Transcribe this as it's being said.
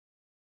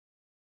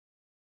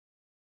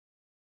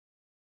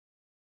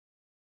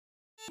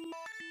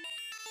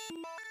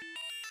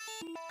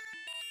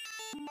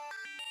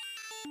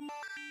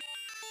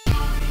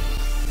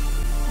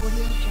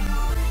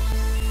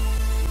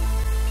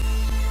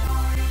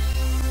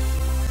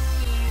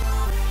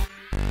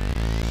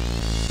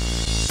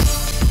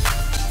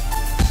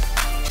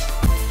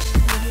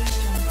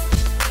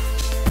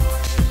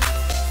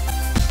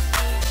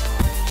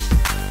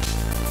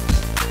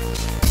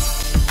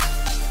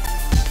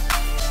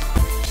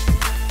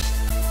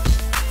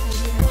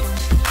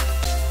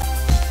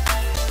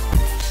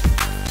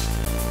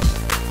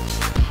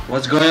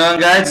What's going on,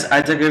 guys?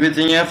 I took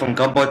everything here from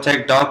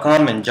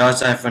gumbotech.com and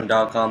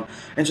joshsiphon.com,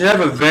 and today I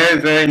have a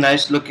very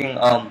nice looking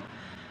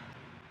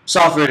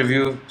software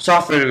review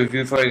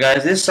for you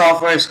guys. This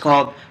software is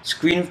called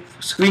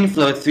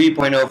ScreenFlow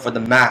 3.0 for the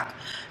Mac.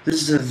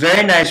 This is a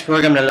very nice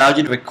program that allows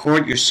you to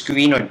record your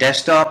screen or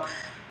desktop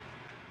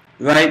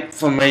right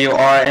from where you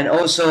are, and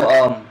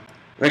also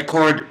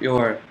record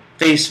your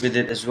face with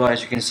it as well,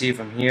 as you can see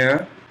from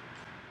here.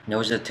 That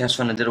was a test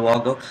run I did a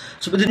while ago.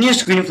 So with the new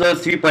ScreenFlow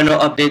 3.0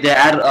 update, they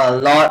added a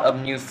lot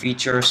of new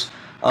features,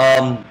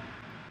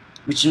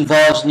 which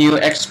involves new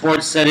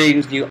export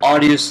settings, new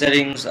audio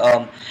settings,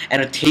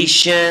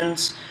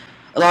 annotations,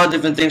 a lot of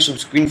different things from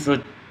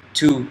ScreenFlow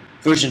 2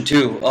 version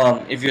 2.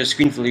 If you're a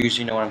ScreenFlow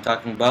user, you know what I'm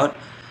talking about.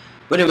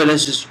 But anyway,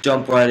 let's just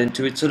jump right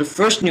into it. So the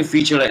first new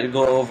feature I'd like to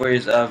go over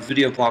is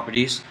video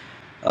properties.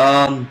 So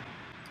I'm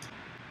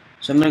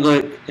gonna go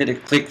ahead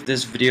and click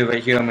this video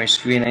right here on my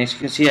screen. As you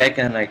can see, I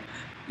can like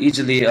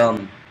easily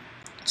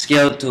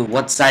scale to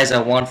what size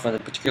I want for the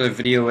particular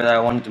video, whether I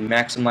wanted to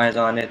maximize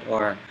on it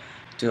or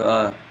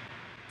to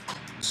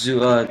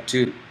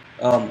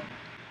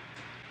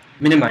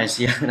minimize.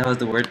 Yeah, that was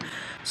the word.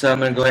 So I'm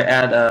gonna go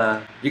ahead and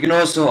add. You can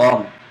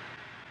also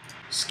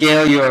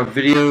scale your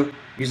video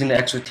using the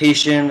X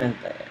rotation, and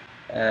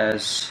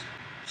as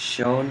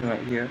shown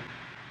right here.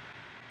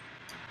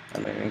 I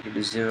might make it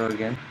to 0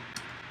 again,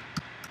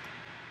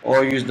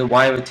 or use the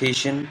Y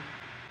rotation,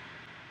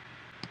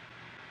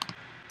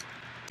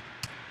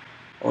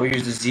 or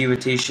use the Z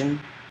rotation.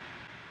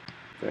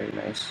 Very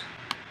nice.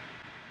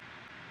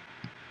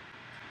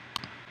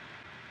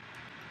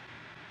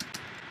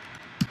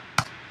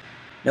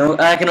 Now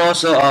I can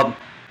also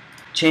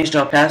change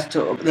the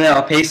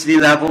opacity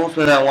levels,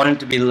 whether I want it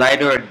to be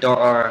lighter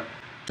or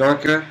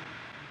darker.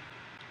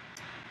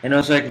 And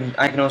also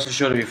I can also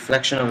show the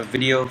reflection of a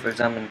video. For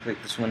example, I'm going to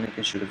click this one, I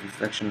can show the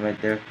reflection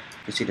right there.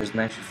 You can see there's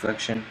nice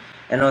reflection.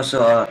 And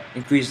also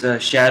increase the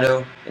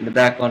shadow in the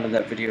background of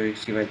that video. You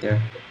see right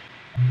there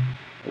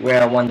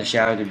where I want the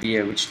shadow to be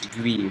at which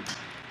degree.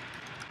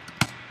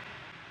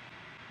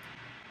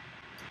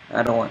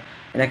 I don't want,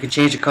 and I can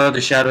change the color of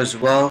the shadow as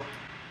well.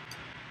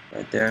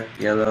 Right there,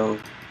 yellow.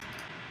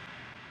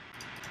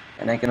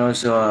 And I can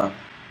also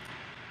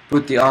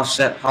put the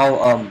offset,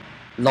 how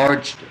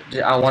large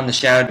I want the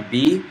shadow to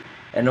be,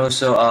 and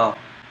also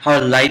how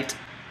light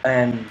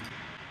and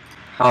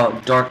how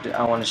dark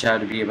I want the shadow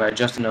to be by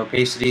adjusting the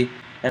opacity,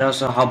 and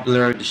also how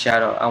blurred the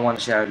shadow I want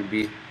the shadow to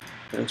be.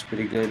 It looks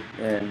pretty good.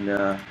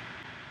 And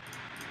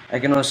I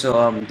can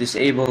also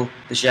disable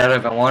the shadow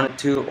if I wanted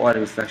to, or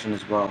the reflection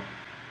as well.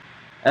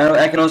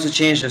 I can also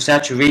change the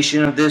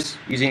saturation of this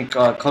using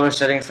color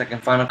settings like in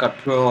Final Cut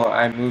Pro or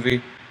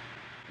iMovie,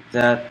 like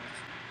that,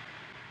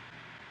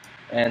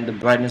 and the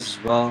brightness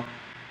as well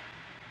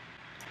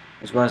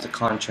as the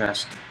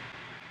contrast,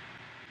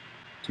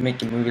 to make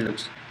the movie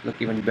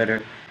look even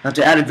better. Now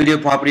to add a video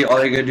property, all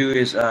you're gonna do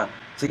is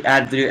click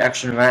Add Video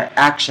Action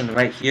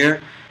right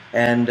here,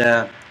 and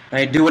now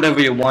you do whatever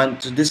you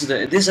want. So these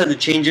are the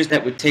changes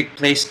that would take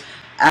place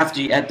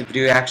after you add the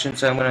video action.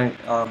 So I'm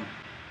gonna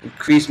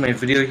increase my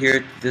video here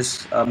to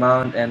this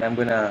amount, and I'm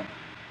gonna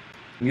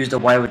use the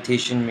Y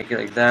rotation, make it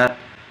like that,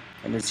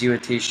 and the Z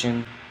rotation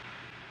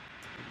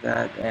like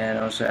that, and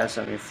also add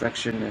some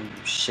reflection and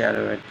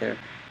shadow right there.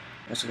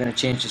 I'm also gonna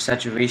change the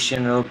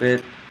saturation a little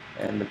bit,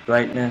 and the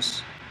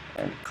brightness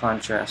and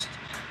contrast,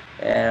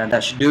 and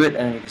that should do it.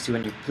 And you can see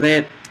when you play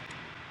it,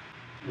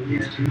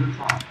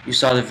 you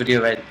saw the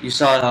video, right? You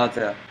saw how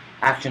the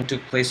action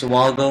took place a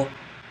while ago.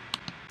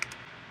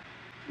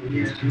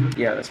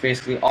 Yeah, that's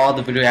basically all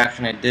the video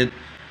action I did.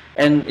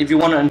 And if you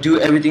want to undo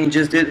everything you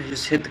just did,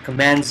 just hit the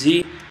Command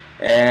Z,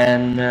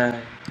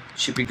 and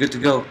should be good to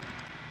go.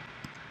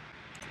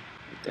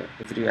 The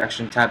video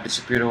action tab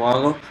disappeared a while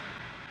ago.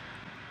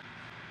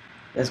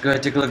 Let's go ahead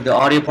and take a look at the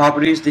audio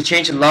properties. They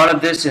changed a lot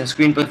of this in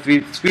ScreenFlow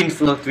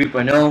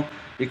 3.0.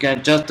 You can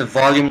adjust the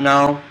volume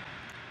now.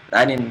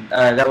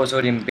 That was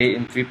already in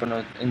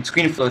 3.0. In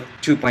ScreenFlow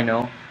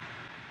 2.0,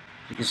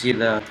 you can see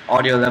the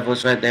audio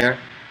levels right there.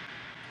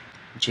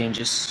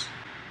 Changes.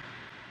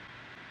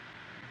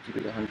 Keep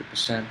it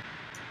 100%.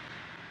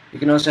 You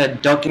can also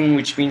add ducking,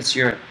 which means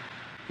your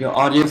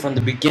audio from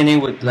the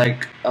beginning would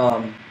like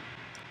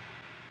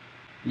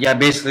yeah,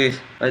 basically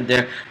right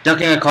there.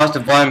 Ducking across the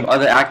volume of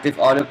other active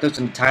audio clips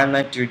in the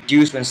timeline to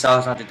reduce when sound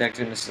is not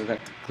detected in the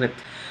selected clip.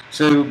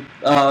 So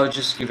I'll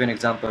just give you an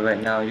example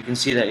right now. You can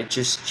see that it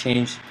just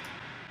changed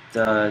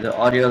the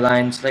audio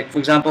lines. Like for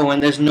example, when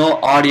there's no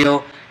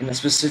audio in a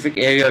specific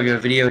area of your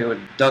video, it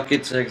would duck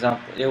it. For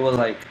example, it will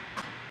like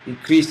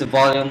increase the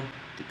volume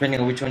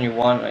depending on which one you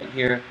want right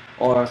here,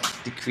 or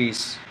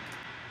decrease.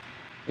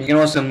 You can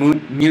also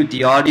mute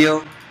the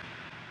audio,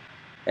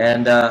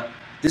 and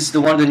this is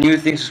one of the new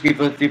things with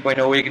ScreenFlow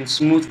 3.0, where you can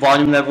smooth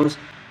volume levels.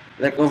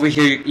 Like over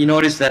here, you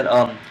notice that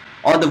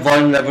all the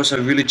volume levels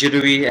are really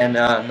jittery and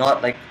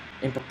not like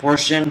in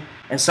proportion,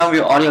 and some of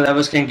your audio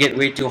levels can get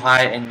way too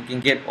high and you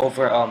can get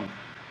over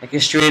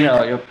like strain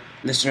your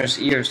listener's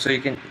ears. So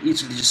you can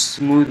easily just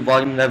smooth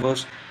volume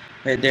levels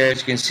right there. As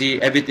you can see,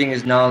 everything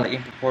is now like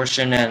in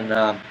proportion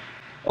and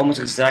almost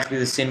exactly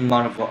the same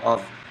amount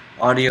of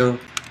audio.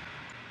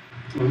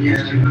 Oh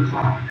yeah, 2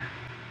 o'clock.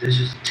 This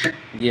is 10.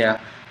 Yeah.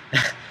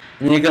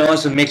 And you can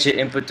also mix your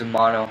input to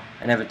mono.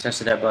 I never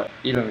tested that, but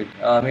you don't really,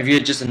 if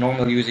you're just a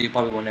normal user, you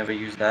probably will never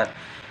use that.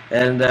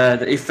 And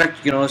the effect,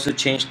 you can also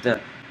change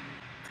the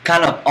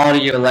kind of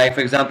audio you like.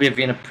 For example, if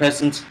you're in a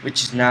presence,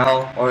 which is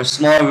now, or a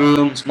small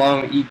room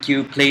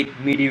EQ, plate,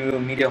 media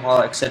room, media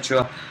hall,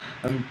 etc.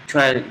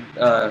 Try to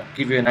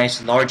give you a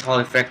nice large hall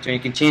effect, and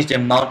you can change the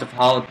amount of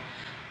how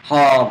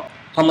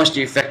much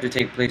the effect will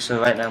take place.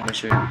 So right now I'm going to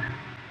show you.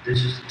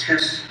 This is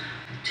test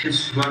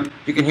run.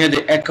 You can hear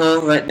the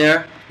echo right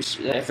there.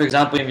 For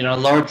example, if you're in a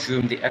large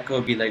room, the echo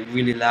will be like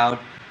really loud.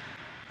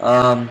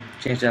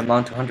 Change the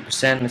amount to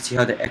 100%. Let's see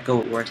how the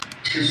echo works.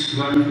 Test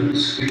run for the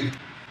screen.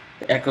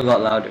 The echo got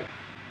louder.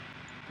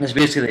 That's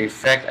basically the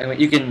effect. I mean,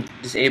 you can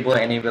disable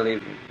any really.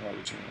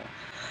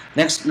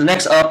 The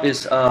next up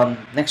is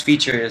next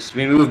feature is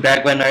remove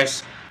background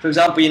noise. For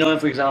example,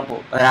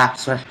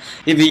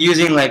 if you're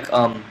using like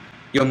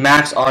your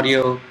max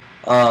audio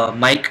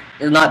mic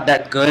is not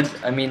that good.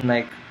 I mean,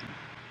 like,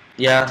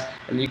 yeah,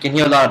 you can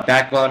hear a lot of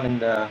background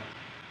and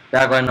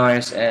background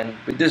noise, and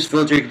with this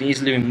filter you can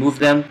easily remove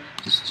them.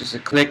 Just a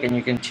click, and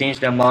you can change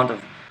the amount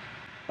of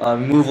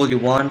removal you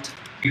want.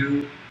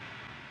 You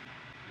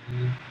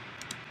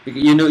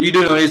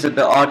do notice that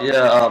the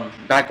audio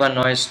background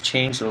noise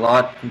changed a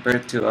lot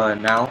compared to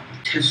now.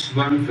 Test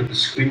run for the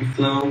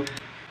ScreenFlow.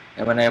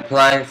 And when I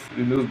apply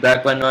remove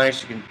background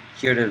noise, you can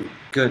hear the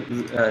good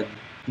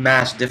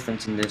mass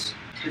difference in this.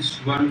 Test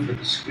run for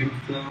the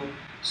ScreenFlow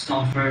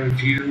software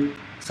review.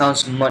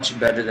 Sounds much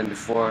better than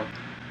before.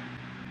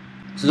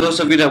 So those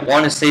of you that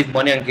want to save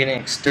money on getting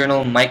an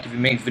external mic if you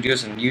make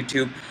videos on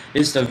YouTube,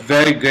 this is a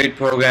very great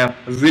program,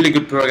 a really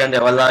good program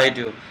that will allow you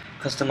to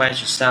customize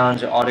your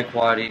sounds, your audio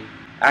quality.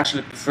 I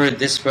actually prefer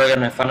this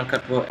program than Final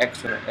Cut Pro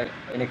X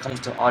when it comes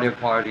to audio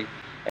quality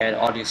and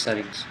audio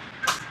settings.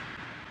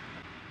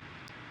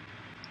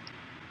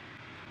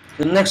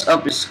 The next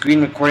up is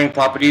screen recording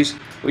properties,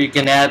 where you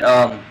can add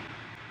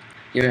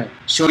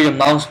show your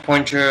mouse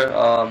pointer,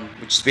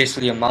 which is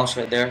basically a mouse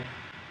right there.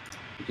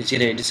 You can see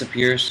that it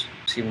disappears.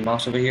 See the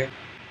mouse over here?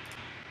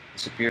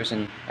 Disappears,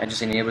 and I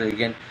just enable it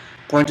again.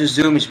 Pointer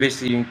zoom is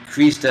basically you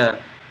increase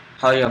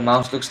how your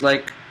mouse looks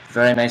like.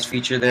 Very nice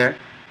feature there.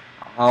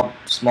 How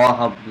small,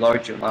 how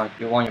large you want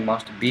your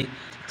mouse to be.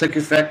 Click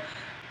effect.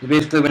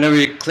 Basically, whenever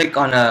you click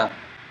on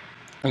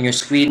your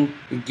screen,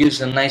 it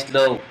gives a nice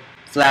little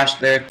flash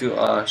there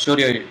to show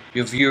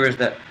your viewers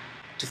that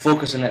to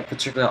focus on that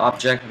particular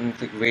object. I'm gonna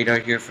click radar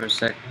here for a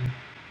sec.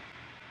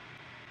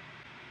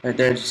 Right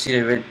there, you see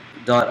the red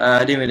dot.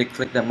 I didn't really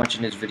click that much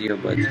in this video,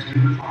 but you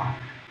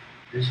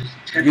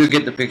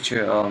get the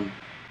picture.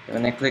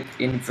 When I click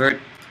invert,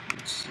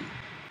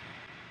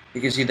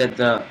 you can see that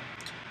the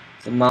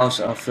mouse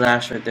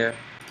flash right there.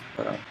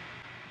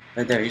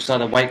 Right there, you saw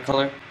the white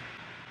color.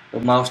 The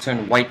mouse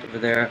turned white over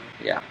there.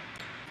 Yeah.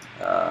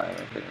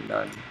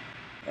 Done.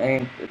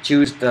 And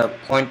choose the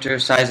pointer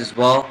size as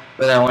well,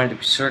 whether I want it to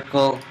be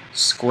circle,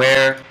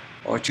 square,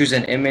 or choose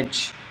an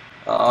image.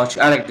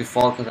 I like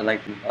default because I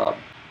like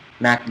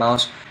Mac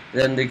mouse.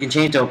 Then you can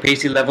change the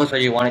opacity levels,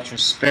 whether you want it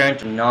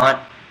transparent or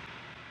not.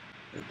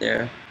 Right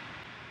there.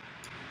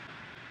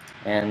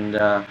 And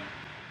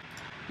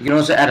you can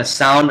also add a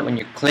sound when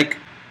you click,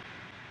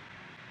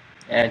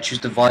 and choose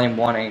the volume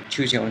 1 and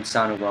choose your own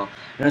sound as well.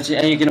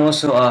 And you can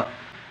also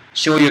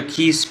show your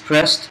keys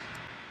pressed.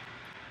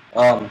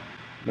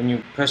 When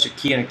you press your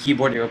key on a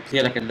keyboard, it will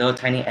play like a little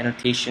tiny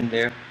annotation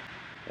there,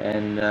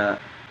 and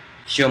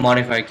show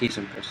modifier keys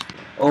and press.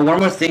 Oh, one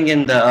more thing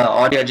in the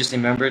audio I just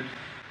remembered.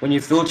 When you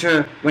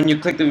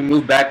click the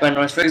remove background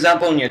noise, for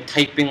example, when you're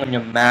typing on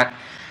your Mac,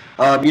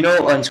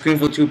 on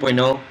ScreenFlow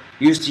 2.0,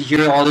 you used to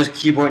hear all those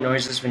keyboard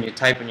noises when you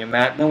type on your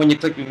Mac. Now when you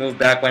click remove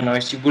background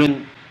noise, you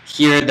wouldn't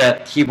hear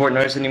that keyboard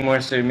noise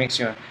anymore, so it makes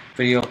your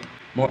video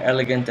more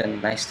elegant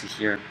and nice to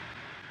hear.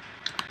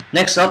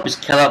 Next up is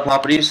callout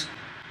properties.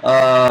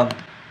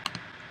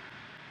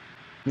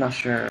 Not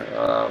sure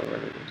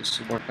whether this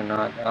will work or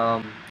not.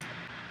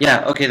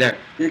 Yeah, okay, there.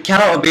 The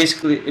callout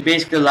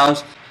basically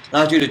allows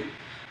you to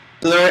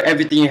blur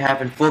everything you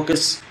have and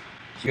focus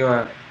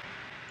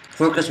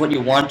what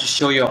you want to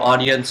show your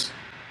audience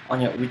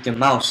with your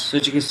mouse. So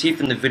as you can see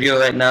from the video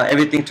right now,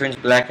 everything turns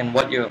black, and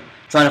what you're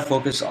trying to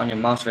focus on your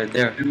mouse right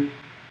there.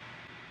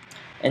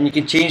 And you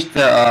can change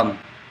the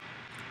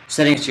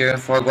settings here,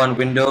 foreground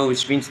window,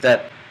 which means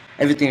that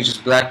everything is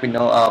just black with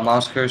no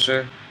mouse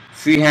cursor.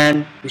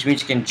 Freehand, which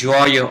means you can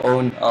draw your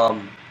own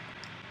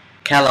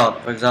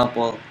callout. For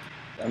example,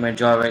 I'm going to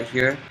draw right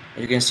here.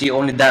 As you can see,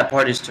 only that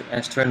part is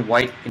turned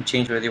white. You can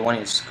change whether you want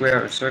it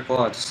square or circle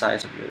or the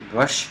size of your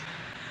brush.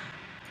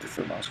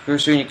 For mouse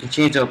cursor, and you can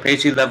change the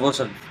opacity levels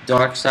of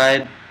dark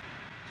side.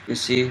 You can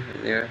see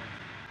right there.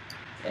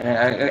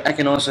 And I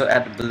can also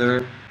add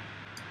blur,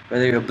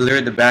 whether you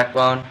blur the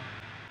background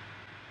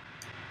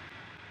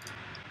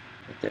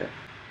right there.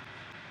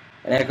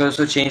 And I can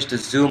also change the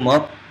zoom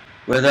up,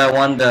 whether I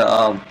want the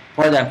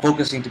part that I'm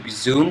focusing to be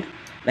zoomed.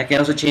 And I can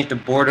also change the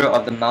border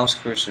of the mouse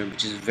cursor,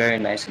 which is very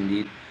nice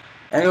indeed.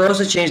 And I can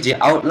also change the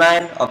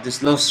outline of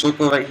this little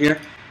circle right here.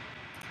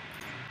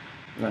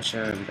 I'm not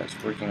sure if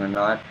that's working or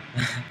not.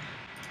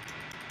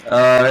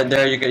 Right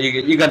there,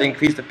 you got to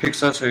increase the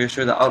pixels so you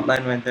show the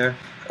outline right there.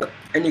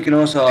 And you can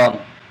also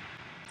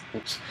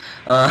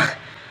add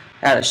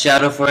a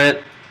shadow for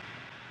it.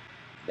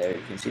 There,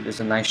 you can see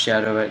there's a nice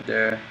shadow right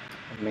there.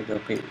 Make it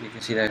okay. You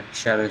can see that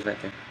shadow is right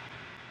there.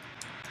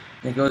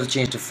 And you can also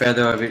change the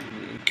feather of it,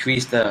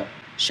 increase the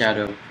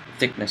shadow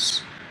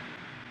thickness.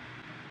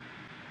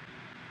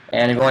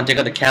 And if you want to take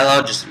out the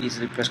callout, just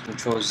easily press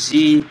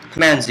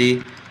Command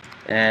Z,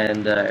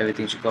 and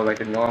everything should go back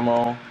to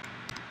normal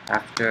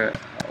after a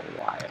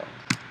while.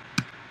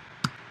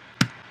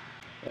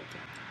 Okay.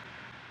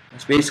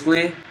 That's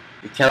basically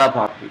the callout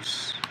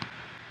properties.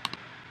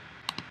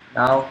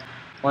 Now,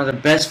 one of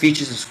the best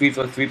features of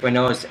ScreenFlow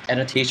 3.0 is the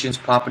annotations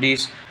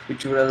properties,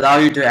 which will allow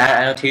you to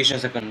add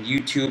annotations like on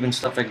YouTube and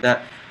stuff like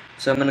that.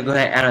 So I'm going to go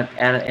ahead and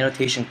add an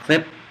annotation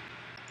clip.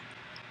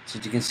 So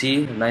as you can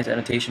see, a nice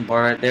annotation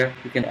bar right there.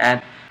 You can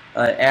add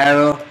an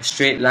arrow, a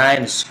straight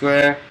line, a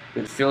square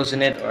with fills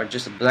in it, or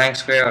just a blank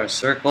square or a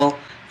circle.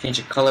 Change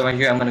the color right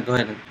here. I'm going to go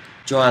ahead and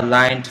draw a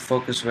line to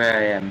focus where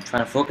I am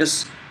trying to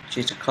focus.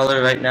 Change the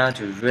color right now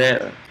to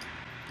red,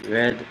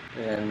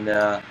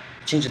 and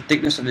change the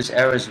thickness of this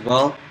arrow as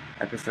well.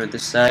 I prefer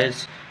this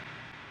size.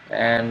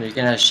 And you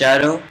can add a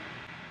shadow,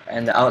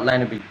 and the outline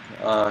will be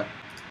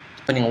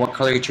depending on what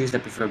color you choose. I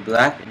prefer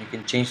black, and you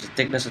can change the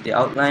thickness of the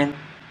outline.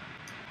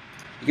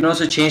 You can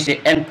also change the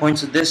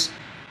endpoints of this.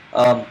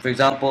 For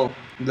example,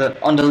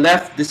 on the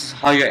left, this is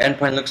how your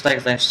endpoint looks like.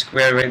 It's like a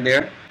square right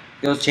there. You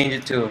can also change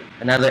it to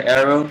another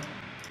arrow,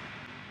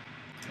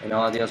 and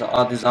all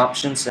these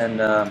options. And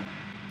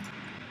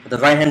for the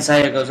right hand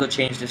side, you can also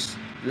change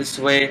this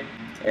way,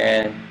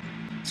 and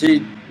so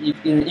you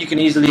can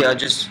easily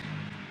just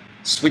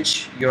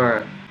switch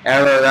your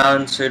arrow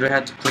around, so you don't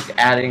have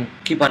to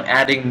keep on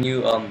adding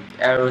new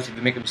arrows if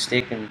you make a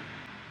mistake and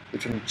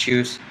which one to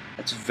choose.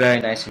 That's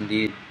very nice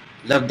indeed.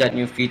 Love that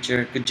new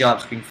feature. Good job,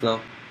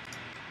 ScreenFlow.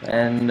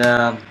 And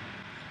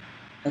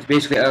that's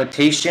basically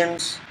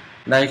annotations.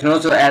 Now you can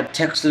also add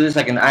text to this,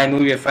 like an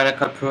iMovie or Final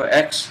Cut Pro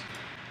X.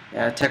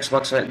 Text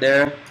box right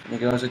there. And you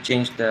can also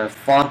change the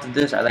font of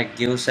this. I like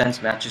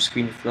GeoSense, matches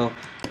ScreenFlow.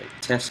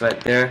 Text right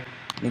there.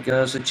 And you can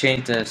also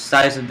change the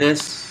size of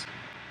this.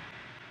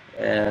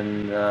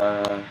 And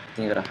I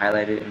think you gotta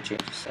highlight it and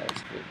change the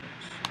size.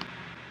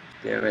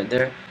 There, right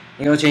there.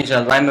 You can change the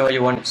alignment where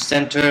you want it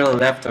center,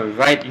 left, or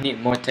right. You need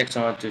more text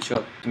in order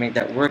to make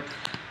that work.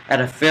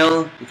 Add a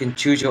fill. You can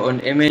choose your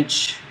own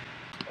image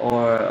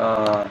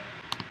or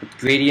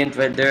gradient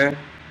right there,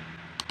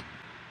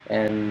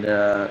 and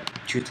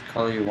choose the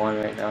color you want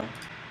right now,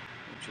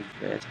 which is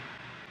red.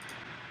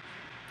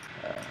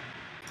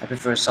 I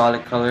prefer a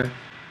solid color.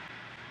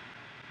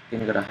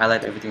 Then you gotta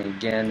highlight everything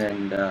again,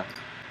 and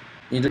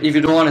if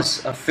you don't want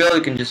a fill,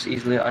 you can just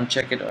easily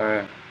uncheck it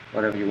or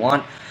whatever you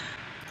want.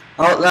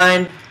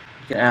 Outline.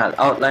 You can add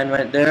outline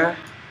right there.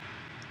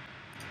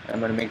 I'm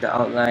going to make the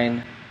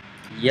outline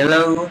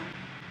yellow,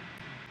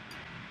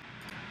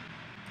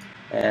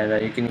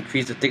 and you can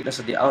increase the thickness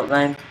of the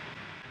outline.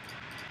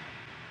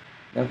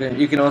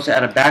 You can also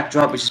add a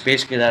backdrop, which is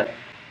basically that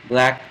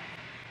black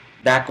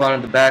background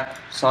at the back,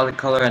 solid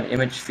color, and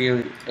image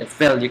fill.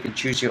 You can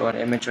choose your own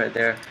image right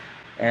there.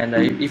 And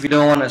if you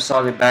don't want a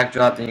solid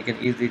backdrop, then you can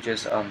easily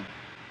just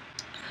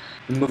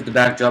remove the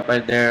backdrop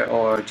right there,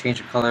 or change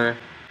the color.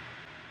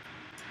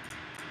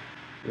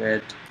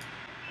 Red,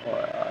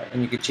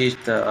 and you can change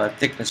the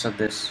thickness of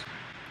this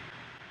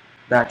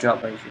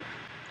backdrop right here.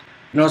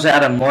 You can also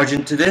add a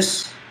margin to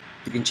this.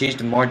 You can change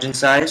the margin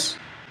size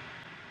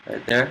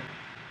right there.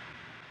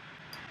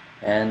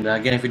 And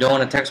again, if you don't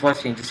want a text box,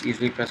 you can just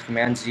easily press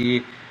Command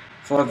Z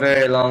for a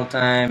very long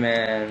time,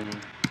 and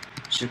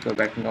it should go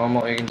back to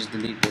normal. Or you can just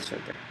delete this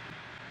right there.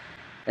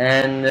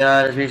 And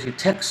that's basically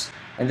text.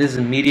 And this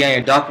is media in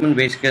your document.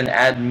 Basically, you can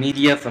add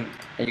media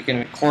and you can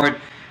record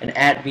and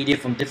add media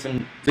from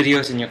different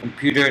videos in your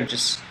computer and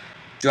just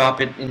drop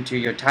it into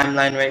your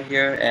timeline right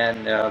here,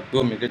 and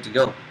boom, you're good to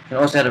go. You can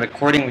also add a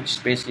recording, which is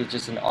basically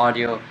just an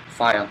audio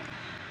file.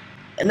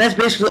 And that's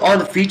basically all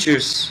the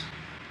features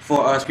for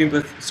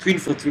ScreenFlow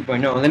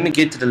 3.0. Let me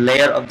get to the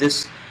layout of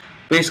this.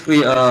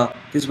 Basically,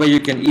 this is where you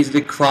can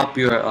easily crop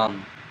your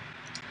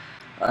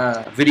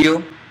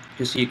video.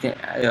 So you can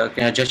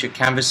adjust your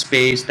canvas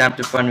space, snap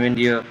to front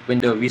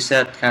window,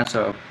 reset,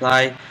 cancel, or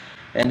apply.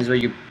 And this is where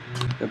you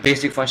the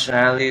basic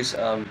functionalities,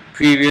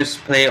 previous,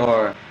 play,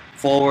 or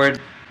forward,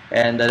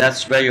 and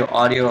that's where your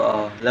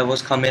audio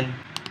levels come in.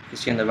 You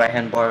see in the right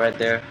hand bar right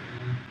there.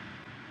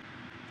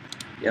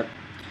 Yep.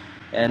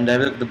 And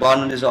look at the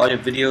bottom, there's all your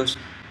videos,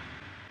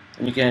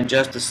 and you can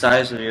adjust the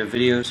size of your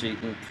video so you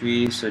can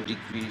increase or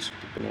decrease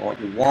depending on what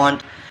you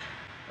want.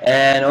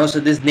 And also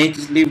this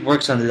natively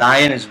works on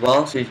Lion as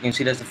well, so you can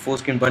see that's the full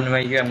screen button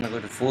right here. I'm gonna go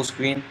to full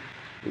screen.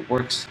 It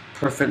works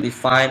perfectly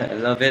fine. I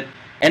love it.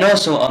 And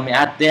also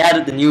they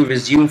added the new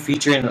resume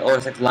feature in the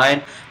OS X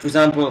Lion. For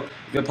example,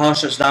 if your power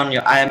shuts down on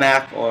your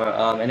iMac or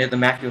any other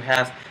Mac you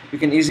have, you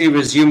can easily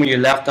resume where you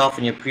left off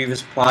in your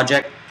previous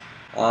project.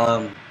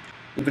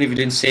 Even if you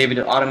didn't save it,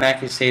 it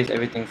automatically saves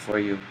everything for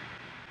you.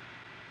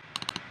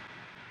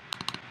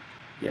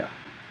 Yeah.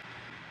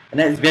 And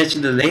that's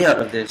basically the layout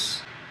of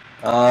this.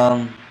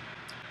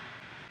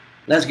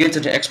 Let's get to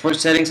the export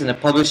settings and the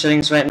publish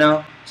settings right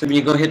now. So when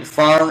you go hit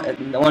file,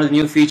 one of the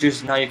new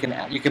features now you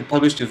can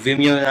publish to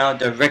Vimeo now,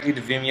 directly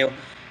to Vimeo.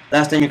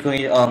 Last time you could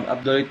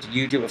upload it to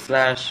YouTube or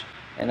Flash,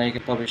 and now you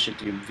can publish it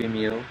to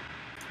Vimeo.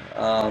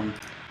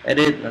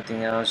 Edit,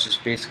 nothing else,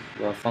 just basic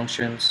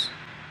functions.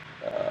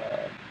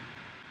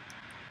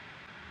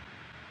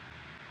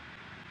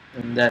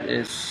 And that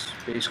is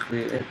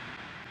basically it.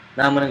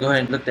 Now I'm gonna go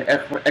ahead and look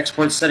at the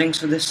export settings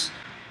for this.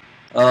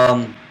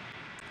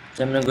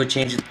 So I'm gonna go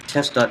change it to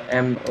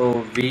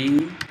test.mov,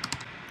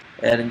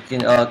 and you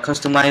can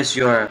customize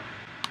your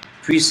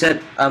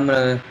preset. I'm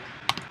gonna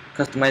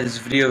customize this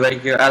video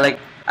right here. I like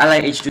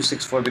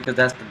H.264 because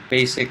that's the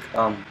basic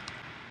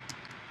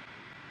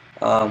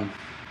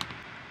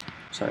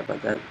sorry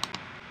about that.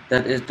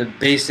 That is the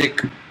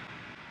basic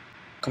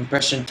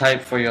compression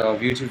type for your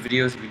YouTube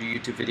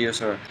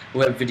videos, or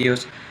web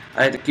videos.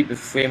 I like to keep the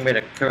frame rate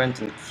at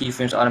current and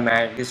keyframes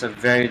automatic. These are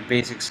very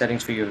basic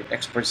settings for your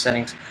export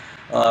settings.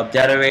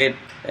 Data rate,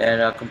 and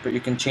you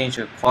can change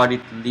your quality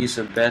to least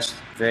or best.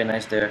 Very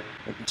nice there.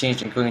 You can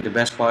change including the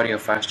best quality or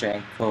faster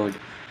encode.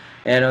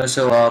 And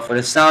also for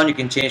the sound, you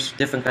can change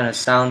different kind of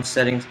sound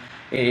settings.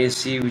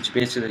 AAC, which is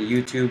basically the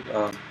YouTube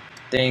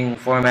thing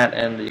format,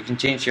 and you can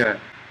change your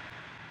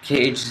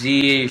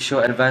KHZ, show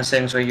advanced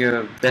settings right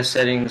here, best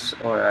settings,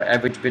 or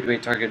average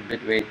bitrate, target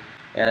bitrate,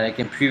 and I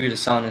can preview the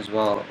sound as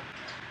well.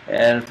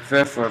 And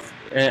prepare for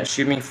internet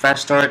streaming,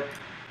 fast start.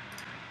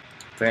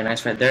 Very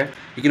nice right there.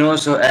 You can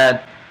also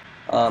add,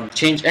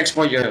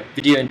 export your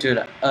video into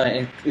the,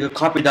 and you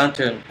crop it down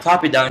to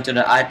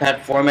the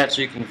iPad format,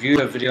 so you can view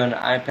a video on the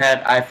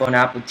iPad, iPhone,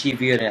 Apple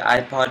TV, or the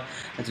iPod.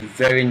 That's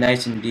very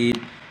nice indeed.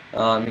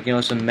 You can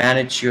also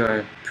manage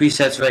your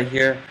presets right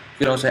here.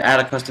 You can also add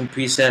a custom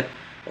preset,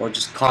 or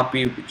just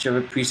copy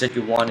whichever preset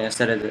you want and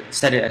set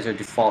it as your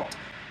default.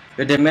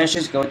 Your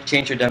dimensions, go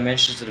change your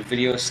dimensions of the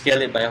video,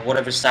 scale it by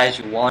whatever size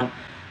you want,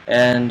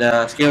 and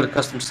scale the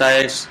custom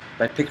size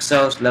by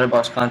pixels,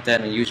 letterbox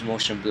content, and use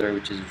motion blur,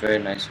 which is very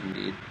nice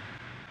indeed.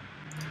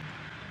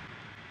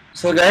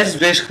 So guys, this is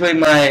basically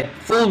my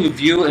full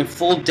review and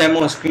full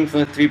demo of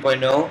ScreenFlow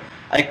 3.0.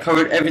 I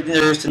covered everything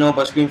there is to know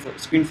about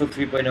ScreenFlow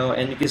 3.0,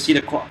 and you can see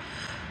the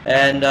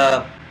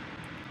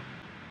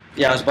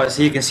yeah, I was about to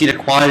say you can see the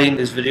quality in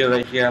this video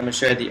right here. I'm gonna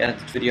show you at the end of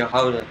the video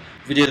how the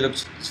video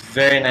looks. It's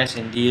very nice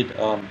indeed.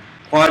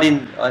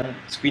 Quality on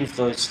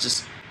ScreenFlow is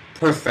just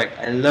perfect.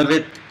 I love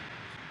it.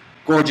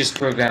 Gorgeous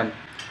program.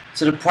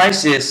 So the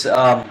price is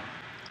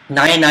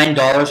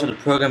 $99 for the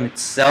program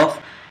itself,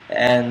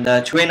 and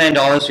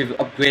 $29 if you're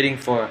upgrading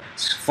from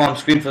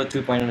ScreenFlow 2.0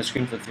 to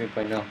ScreenFlow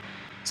 3.0.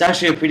 It's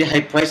actually a pretty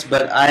high price,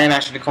 but I am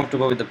actually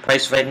comfortable with the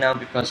price right now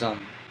because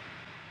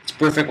it's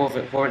perfect for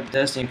what it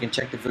does, and you can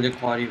check the video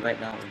quality right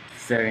now.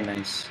 It's very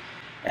nice.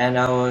 And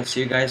I will see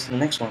you guys in the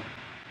next one.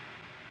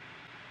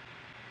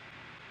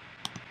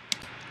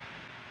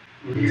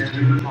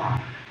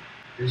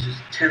 This is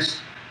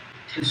test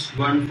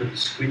run for the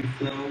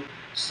ScreenFlow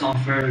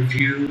software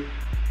review.